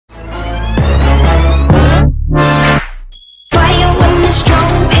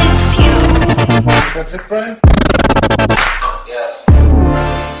That's it, Brian? Yes.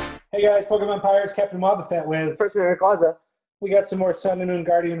 Hey guys, Pokemon Pirates, Captain Wobbuffet with. First Maricaza. We got some more Sun and Moon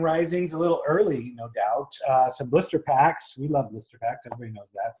Guardian Risings, a little early, no doubt. Some blister packs. We love blister packs. Everybody knows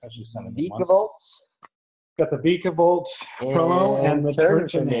that, especially Sun and Moon ones. Vikavolt. Got the Vikavolt promo and the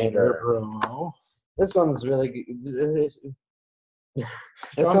Turtonator promo. This one's really good. This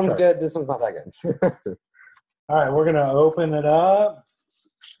Strong one's chart. good. This one's not that good. All right, we're going to open it up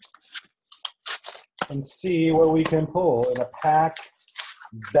and see what we can pull in a pack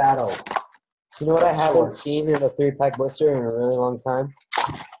battle. You know what I haven't Shorts. seen in a 3-pack blister in a really long time?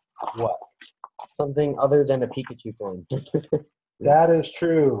 What? Something other than a Pikachu coin. That is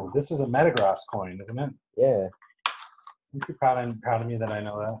true. This is a Metagross coin, isn't it? Yeah. Aren't you proud of me that I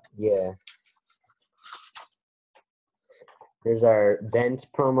know that? Yeah. There's our Bent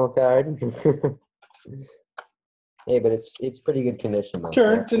promo card. Hey, but it's pretty good condition though.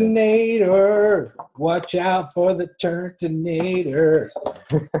 Turtonator! Watch out for the Turtonator.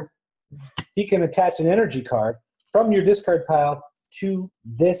 He can attach an energy card from your discard pile to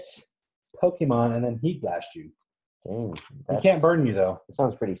this Pokemon and then Heat Blast you. Dang, He can't burn you, though. that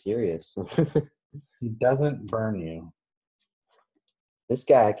sounds pretty serious. He doesn't burn you. This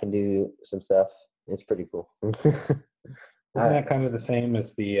guy can do some stuff. It's pretty cool. Isn't that kind of the same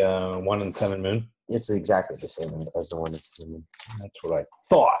as the 1 and 7 Moon? It's exactly the same as the one that's in. That's what I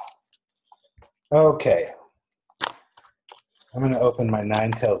thought. Okay. I'm going to open my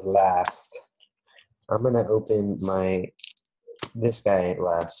Ninetales last. I'm gonna open this guy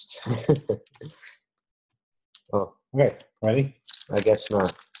last. Oh, Okay, ready? I guess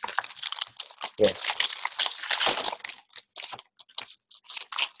not. Yeah.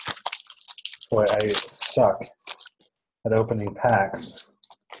 Boy, I suck at opening packs.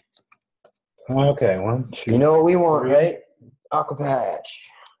 Okay, 1, 2, You know what we want, 3, right? Aqua Patch.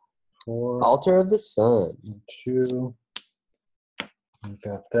 4, Altar of the Sun. 2. We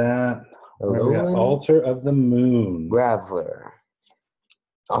got that. We got Alolan Altar of the Moon. Graveler.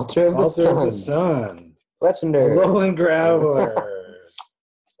 Altar of the Altar Sun. of the Sun. Legendary. Alolan Graveler.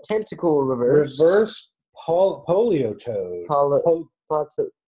 Tentacle Reverse. Reverse Polio Toad.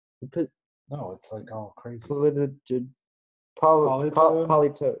 No, it's like all crazy. Polytoad.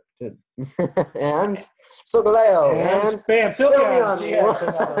 And Solgaleo. And bam, Sylveon. Sylveon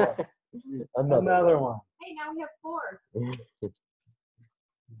GX, another one. Hey, now we have 4.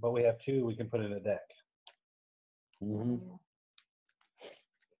 But we have 2 we can put in a deck.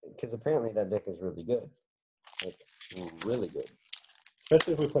 Because apparently that deck is really good. Like, really good.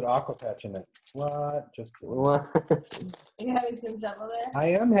 Especially if we put Aqua Patch in it. What? Just kidding. What? You having some trouble there? I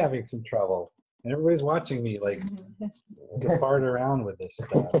am having some trouble. And everybody's watching me like fart around with this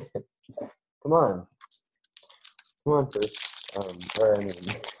stuff. Come on. Come on, first.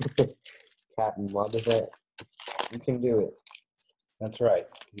 Captain Wobbuffet. You can do it. That's right.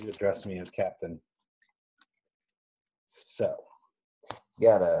 You address me as captain. So.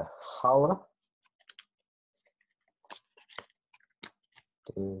 Got a Hala.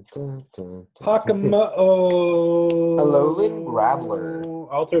 Hakamo. Alolan Graveler.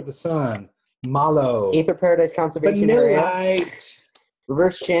 Altar of the Sun. Malo. Aether Paradise Conservation Area. Vanillite.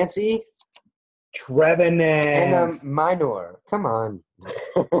 Reverse Chansey. Trevenant. And Minor. Come on.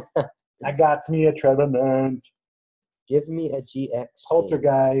 I got me a Trevenant. Give me a GX.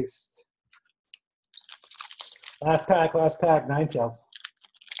 Poltergeist. Last pack, Ninetales.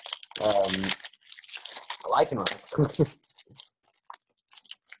 Lycanroc.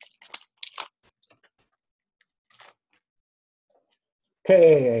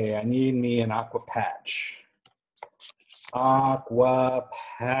 Okay, I need me an Aqua Patch. Aqua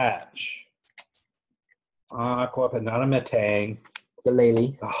Patch. Not a Metang.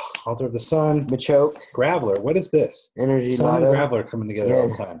 Galele. Altar of the Sun. Machoke. Graveler. What is this? Energy Sun and Lotto. Graveler coming together all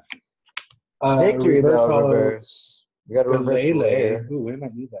the time. Victory Bell Hollow Reverse. We got a reverse Lele. layer. Ooh, we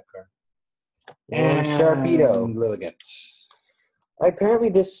might need that card. And Sharpedo. Lilligant. Apparently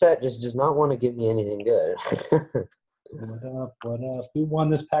this set just does not want to give me anything good. What up? Who won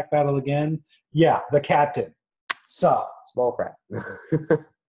this pack battle again? Yeah, the captain. Sup. Small crap.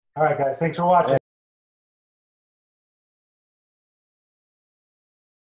 All right, guys. Thanks for watching.